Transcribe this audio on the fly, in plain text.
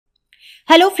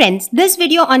Hello friends, this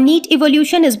video on Neet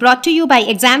evolution is brought to you by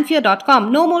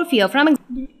examfear.com. No more fear from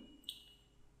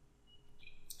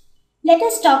Let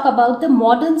us talk about the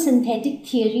modern synthetic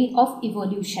theory of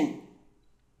evolution.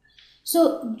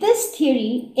 So this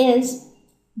theory is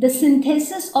the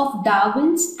synthesis of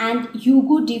Darwin's and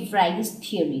Hugo de Vries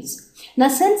theories. Now,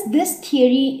 since this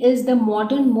theory is the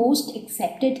modern most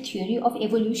accepted theory of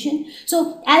evolution,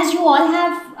 so as you all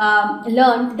have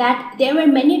learned that there were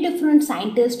many different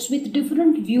scientists with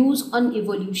different views on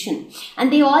evolution,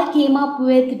 and they all came up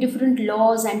with different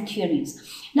laws and theories.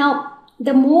 Now,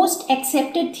 the most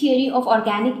accepted theory of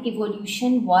organic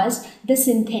evolution was the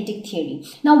synthetic theory.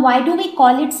 Now, why do we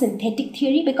call it synthetic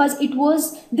theory? Because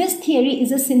this theory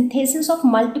is a synthesis of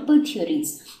multiple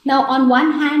theories. Now, on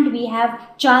one hand, we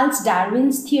have Charles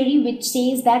Darwin's theory, which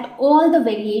says that all the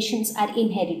variations are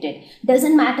inherited.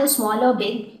 Doesn't matter small or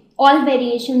big, all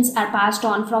variations are passed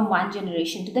on from one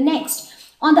generation to the next.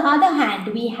 On the other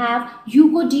hand, we have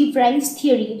Hugo de Vries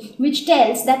theory, which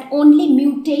tells that only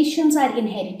mutations are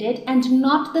inherited and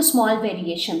not the small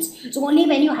variations. So only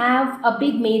when you have a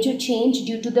big major change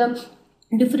due to the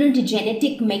different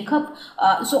genetic makeup,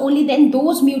 so only then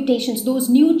those mutations, those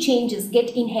new changes get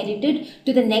inherited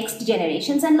to the next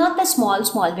generations and not the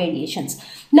small variations.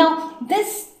 Now,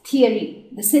 this theory,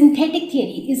 the synthetic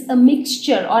theory, is a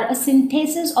mixture or a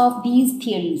synthesis of these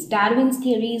theories, Darwin's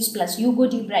theories plus Hugo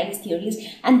de Vries theories,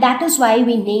 and that is why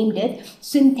we named it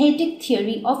synthetic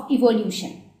theory of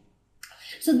evolution.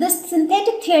 So this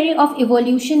synthetic theory of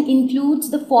evolution includes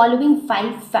the following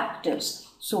 5 factors.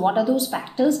 So what are those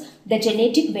factors? The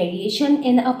genetic variation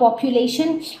in a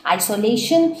population,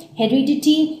 isolation,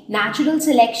 heredity, natural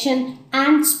selection,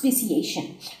 and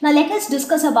speciation. Now let us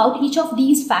discuss about each of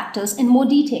these factors in more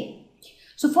detail.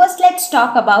 So first, let's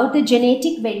talk about the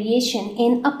genetic variation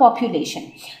in a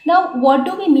population. Now, what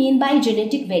do we mean by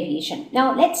genetic variation?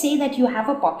 Now, let's say that you have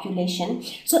a population.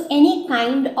 So any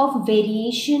kind of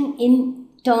variation in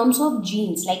terms of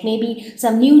genes, like maybe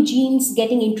some new genes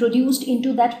getting introduced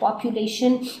into that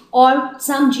population, or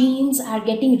some genes are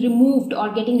getting removed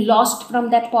or getting lost from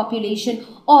that population,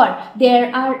 or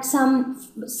there are some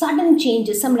sudden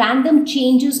changes, some random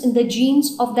changes in the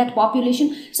genes of that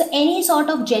population. So any sort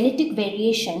of genetic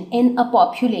variation in a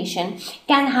population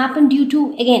can happen due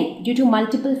to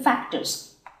multiple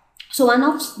factors. So one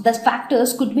of the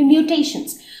factors could be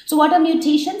mutations. So what are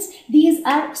mutations? These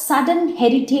are sudden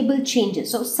heritable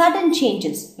changes. So sudden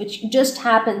changes which just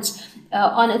happens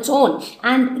on its own,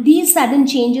 and these sudden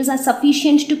changes are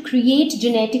sufficient to create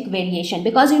genetic variation.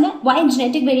 Because why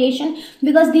genetic variation?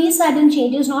 Because these sudden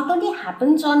changes not only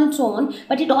happens on its own,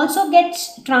 but it also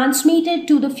gets transmitted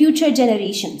to the future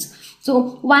generations.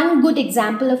 So one good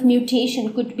example of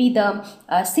mutation could be the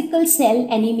sickle cell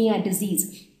anemia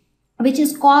disease, which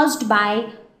is caused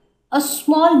by a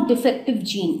small defective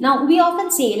gene. Now, we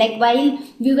often say, like while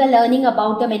we were learning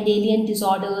about the Mendelian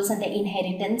disorders and the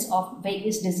inheritance of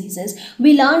various diseases,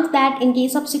 we learned that in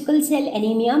case of sickle cell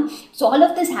anemia, so all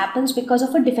of this happens because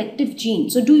of a defective gene.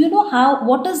 So do you know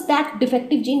what is that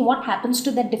defective gene? What happens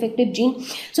to that defective gene?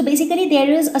 So basically,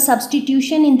 there is a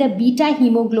substitution in the beta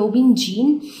hemoglobin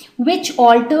gene, which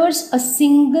alters a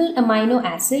single amino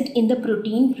acid in the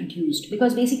protein produced.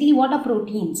 Because basically, what are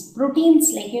proteins?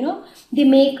 Proteins, like, they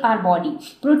make our body.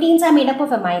 Proteins are made up of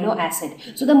amino acid.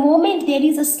 So the moment there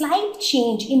is a slight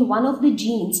change in one of the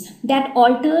genes, that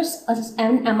alters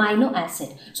an amino acid.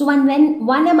 So when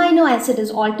one amino acid is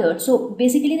altered, so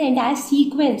basically the entire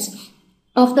sequence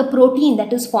of the protein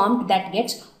that is formed, that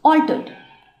gets altered.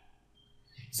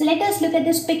 So let us look at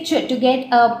this picture to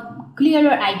get a clearer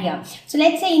idea. So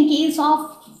let's say in case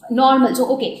of normal,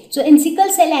 so in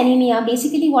sickle cell anemia,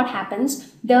 basically what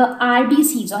happens, the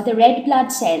RBCs or the red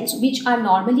blood cells, which are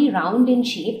normally round in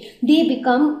shape, they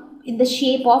become in the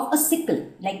shape of a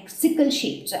sickle, like sickle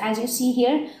shape. So as you see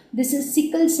here, this is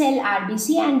sickle cell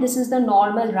RBC and this is the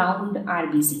normal round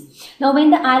RBC. Now when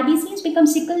the RBCs become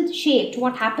sickle shaped,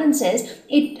 what happens is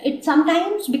it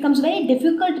sometimes becomes very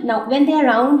difficult. Now when they are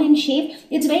round in shape,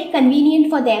 it's very convenient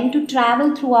for them to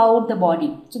travel throughout the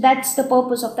body. So that's the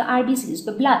purpose of the RBCs,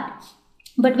 the blood.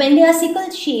 But when they are sickle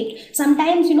shaped,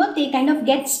 sometimes, they kind of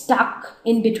get stuck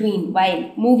in between while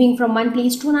moving from one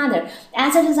place to another.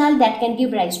 As a result, that can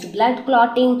give rise to blood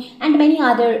clotting and many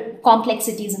other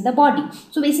complexities in the body.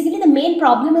 So basically, the main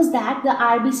problem is that the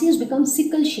RBCs become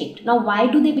sickle shaped. Now, why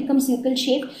do they become sickle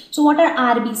shaped? So what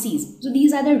are RBCs? So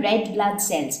these are the red blood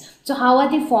cells. So how are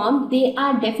they formed? They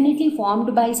are definitely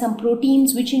formed by some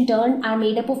proteins, which in turn are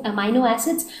made up of amino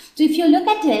acids. So if you look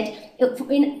at it,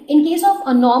 in case of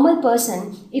a normal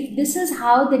person, if this is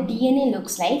how the DNA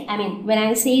looks like, I mean, when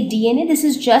I say DNA, this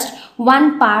is just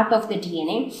one part of the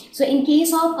DNA. So in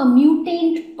case of a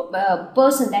mutant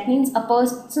person, that means a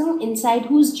person inside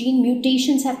whose gene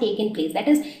mutations have taken place, that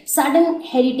is, sudden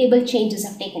heritable changes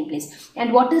have taken place.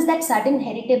 And what is that sudden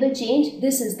heritable change?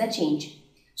 This is the change.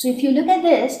 So if you look at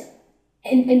this,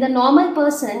 in the normal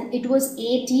person, it was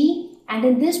AT, and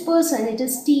in this person, it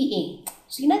is TA.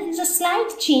 So, there's a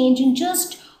slight change in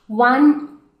just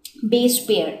one base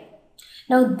pair.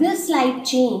 Now, this slight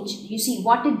change, you see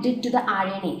what it did to the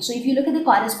RNA. So, if you look at the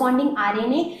corresponding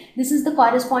RNA, this is the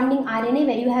corresponding RNA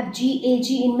where you have GAG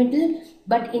in middle,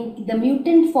 but in the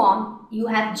mutant form, you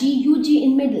have GUG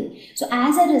in middle. So,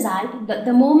 as a result,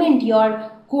 the moment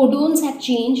your codons have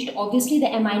changed, obviously the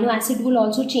amino acid will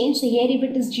also change. So here if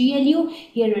it is GLU,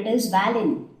 here it is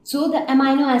valine. So the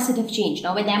amino acid have changed.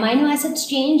 Now when the amino acids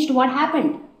changed, what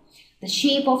happened? The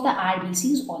shape of the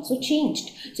RBCs also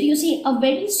changed. So you see, a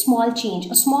very small change,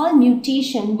 a small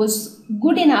mutation was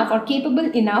good enough or capable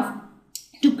enough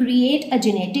to create a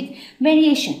genetic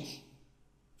variation.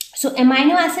 So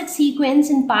amino acid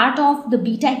sequence in part of the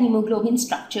beta hemoglobin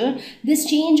structure, this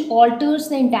change alters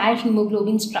the entire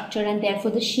hemoglobin structure, and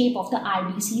therefore the shape of the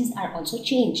RBCs are also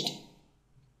changed.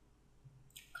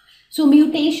 So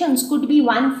mutations could be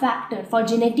one factor for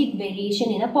genetic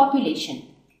variation in a population.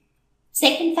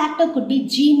 Second factor could be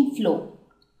gene flow.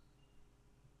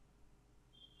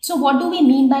 So what do we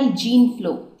mean by gene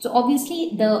flow? So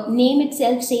obviously the name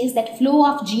itself says that flow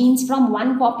of genes from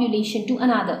one population to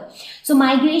another. So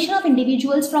migration of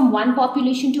individuals from one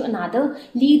population to another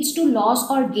leads to loss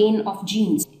or gain of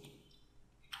genes.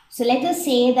 So let us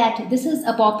say that this is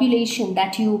a population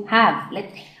that you have.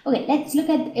 Let's look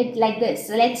at it like this.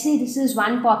 So let's say this is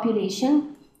one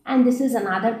population and this is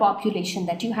another population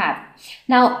that you have.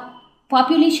 Now,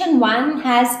 population 1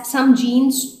 has some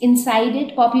genes inside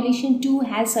it, population 2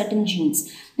 has certain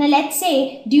genes. Now let's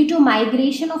say due to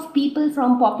migration of people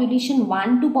from population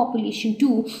 1 to population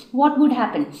 2, what would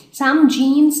happen? Some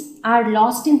genes are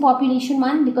lost in population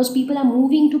 1 because people are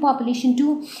moving to population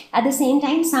 2. At the same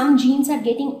time, some genes are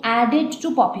getting added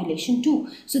to population 2.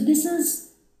 So this is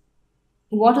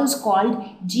what is called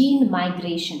gene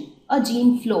migration, a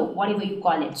gene flow, whatever you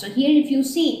call it. So here if you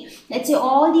see, let's say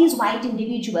all these white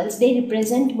individuals, they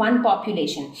represent one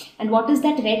population. And what is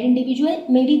that red individual?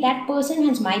 Maybe that person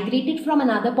has migrated from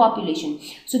another population.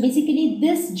 So basically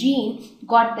this gene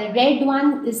got, the red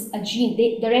one is a gene,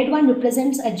 the red one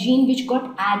represents a gene which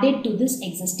got added to this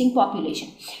existing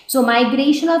population. So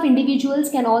migration of individuals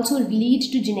can also lead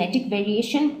to genetic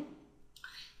variation.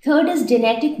 Third is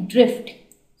genetic drift.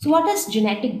 So what is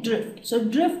genetic drift? So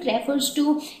drift refers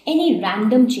to any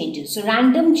random changes. So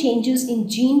random changes in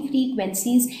gene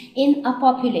frequencies in a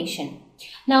population.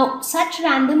 Now such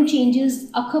random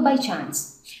changes occur by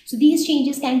chance. So these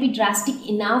changes can be drastic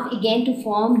enough again to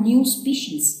form new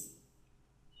species.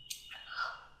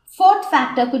 Fourth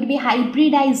factor could be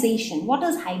hybridization. What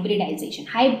is hybridization?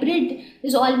 Hybrid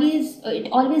is always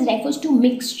refers to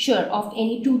mixture of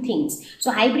any two things.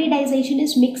 So hybridization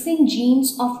is mixing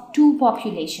genes of two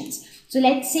populations. So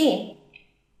let's say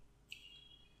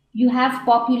you have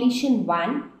population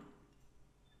 1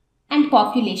 and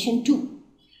population 2.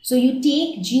 So you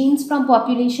take genes from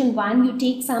population 1, you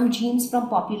take some genes from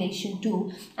population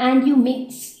 2 and you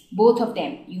mix both of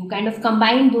them. You kind of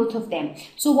combine both of them.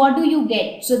 So what do you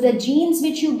get? So the genes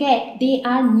which you get, they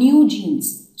are new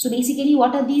genes. So basically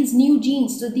what are these new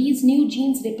genes? So these new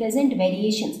genes represent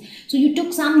variations. So you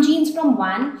took some genes from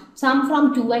 1, some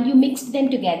from 2 and you mixed them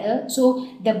together. So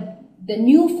the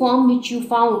new form which you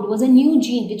found was a new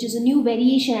gene, which is a new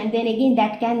variation, and then again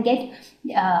that can get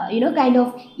kind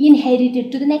of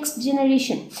inherited to the next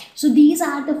generation. So these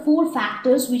are the 4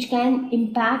 factors which can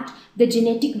impact the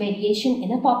genetic variation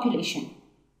in a population.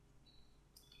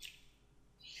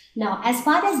 Now, as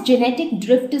far as genetic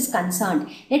drift is concerned,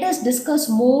 let us discuss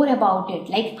more about it,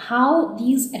 like how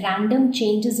these random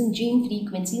changes in gene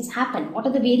frequencies happen. What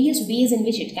are the various ways in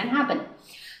which it can happen?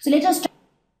 So let us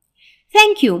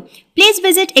Thank you. Please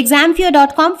visit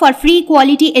examfear.com for free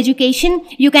quality education.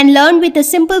 You can learn with a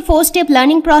simple 4-step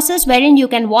learning process wherein you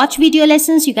can watch video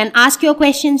lessons, you can ask your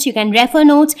questions, you can refer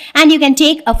notes, and you can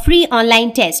take a free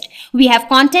online test. We have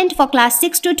content for class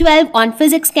 6 to 12 on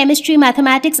physics, chemistry,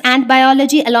 mathematics, and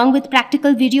biology along with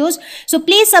practical videos. So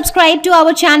please subscribe to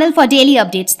our channel for daily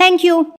updates. Thank you.